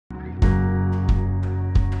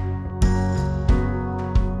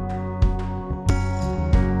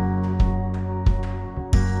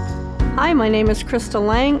Hi, my name is Christyl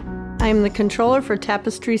Lange. I am the controller for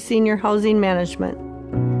Tapestry Senior Housing Management.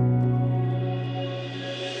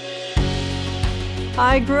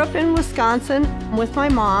 I grew up in Wisconsin with my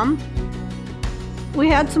mom. We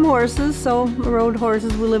had some horses, so rode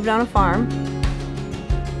horses. We lived on a farm.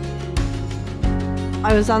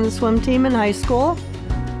 I was on the swim team in high school,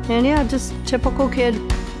 and yeah, just typical kid.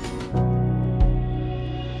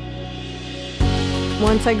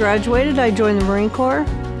 Once I graduated, I joined the Marine Corps.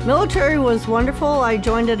 Military was wonderful. I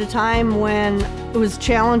joined at a time when it was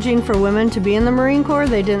challenging for women to be in the Marine Corps.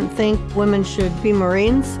 They didn't think women should be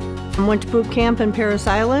Marines. I went to boot camp in Parris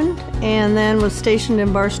Island and then was stationed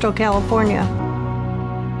in Barstow, California.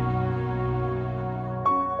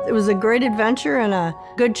 It was a great adventure and a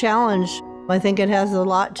good challenge. I think it has a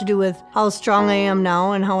lot to do with how strong I am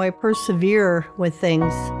now and how I persevere with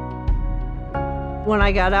things. When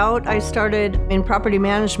I got out, I started in property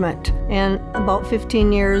management and about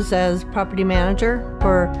 15 years as property manager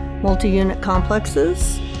for multi-unit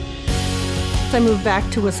complexes. I moved back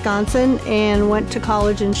to Wisconsin and went to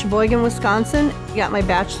college in Sheboygan, Wisconsin. Got my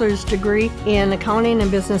bachelor's degree in accounting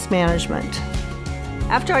and business management.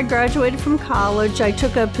 After I graduated from college, I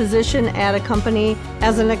took a position at a company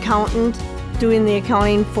as an accountant, doing the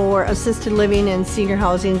accounting for assisted living and senior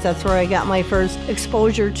housing. That's where I got my first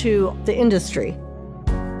exposure to the industry.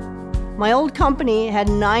 My old company had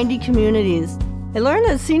 90 communities. I learned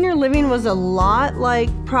that senior living was a lot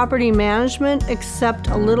like property management, except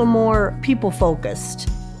a little more people-focused.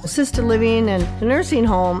 Assisted living and a nursing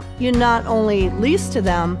home, you not only lease to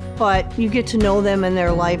them, but you get to know them and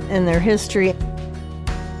their life and their history.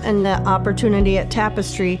 And the opportunity at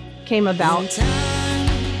Tapestry came about.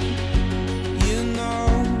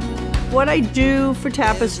 What I do for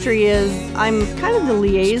Tapestry is I'm kind of the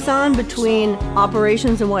liaison between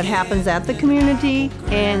operations and what happens at the community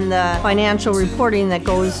and the financial reporting that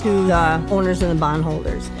goes to the owners and the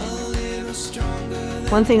bondholders.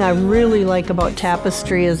 One thing I really like about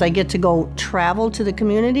Tapestry is I get to go travel to the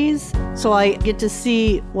communities, so I get to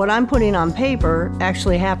see what I'm putting on paper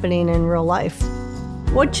actually happening in real life.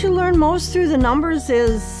 What you learn most through the numbers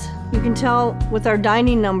is you can tell with our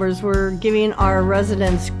dining numbers, we're giving our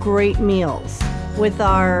residents great meals. With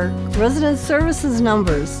our resident services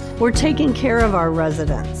numbers, we're taking care of our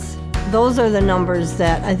residents. Those are the numbers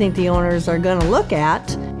that I think the owners are going to look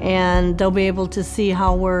at, and they'll be able to see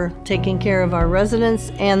how we're taking care of our residents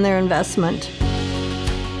and their investment.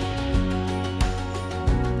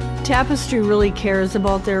 Tapestry really cares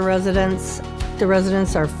about their residents. The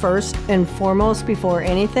residents are first and foremost before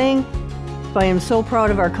anything. I am so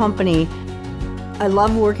proud of our company. I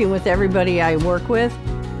love working with everybody I work with.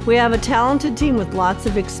 We have a talented team with lots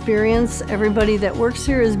of experience. Everybody that works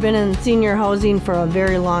here has been in senior housing for a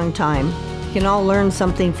very long time. You can all learn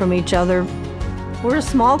something from each other. We're a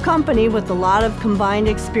small company with a lot of combined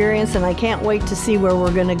experience, and I can't wait to see where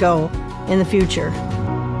we're going to go in the future.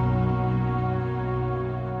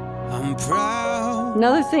 I'm proud.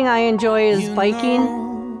 Another thing I enjoy is biking.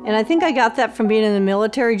 And I think I got that from being in the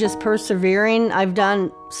military, just persevering. I've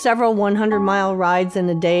done several 100-mile rides in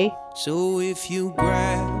a day. So if you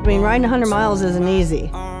grab, I mean, riding 100 miles isn't easy.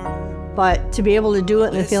 But to be able to do it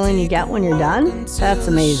and the feeling you get when you're done, that's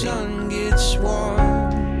amazing.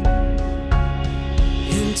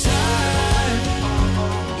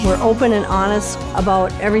 We're open and honest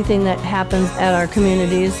about everything that happens at our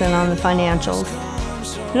communities and on the financials.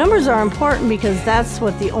 The numbers are important because that's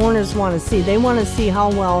what the owners want to see. They want to see how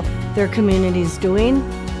well their community's doing.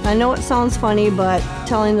 I know it sounds funny, but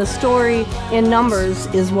telling the story in numbers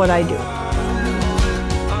is what I do.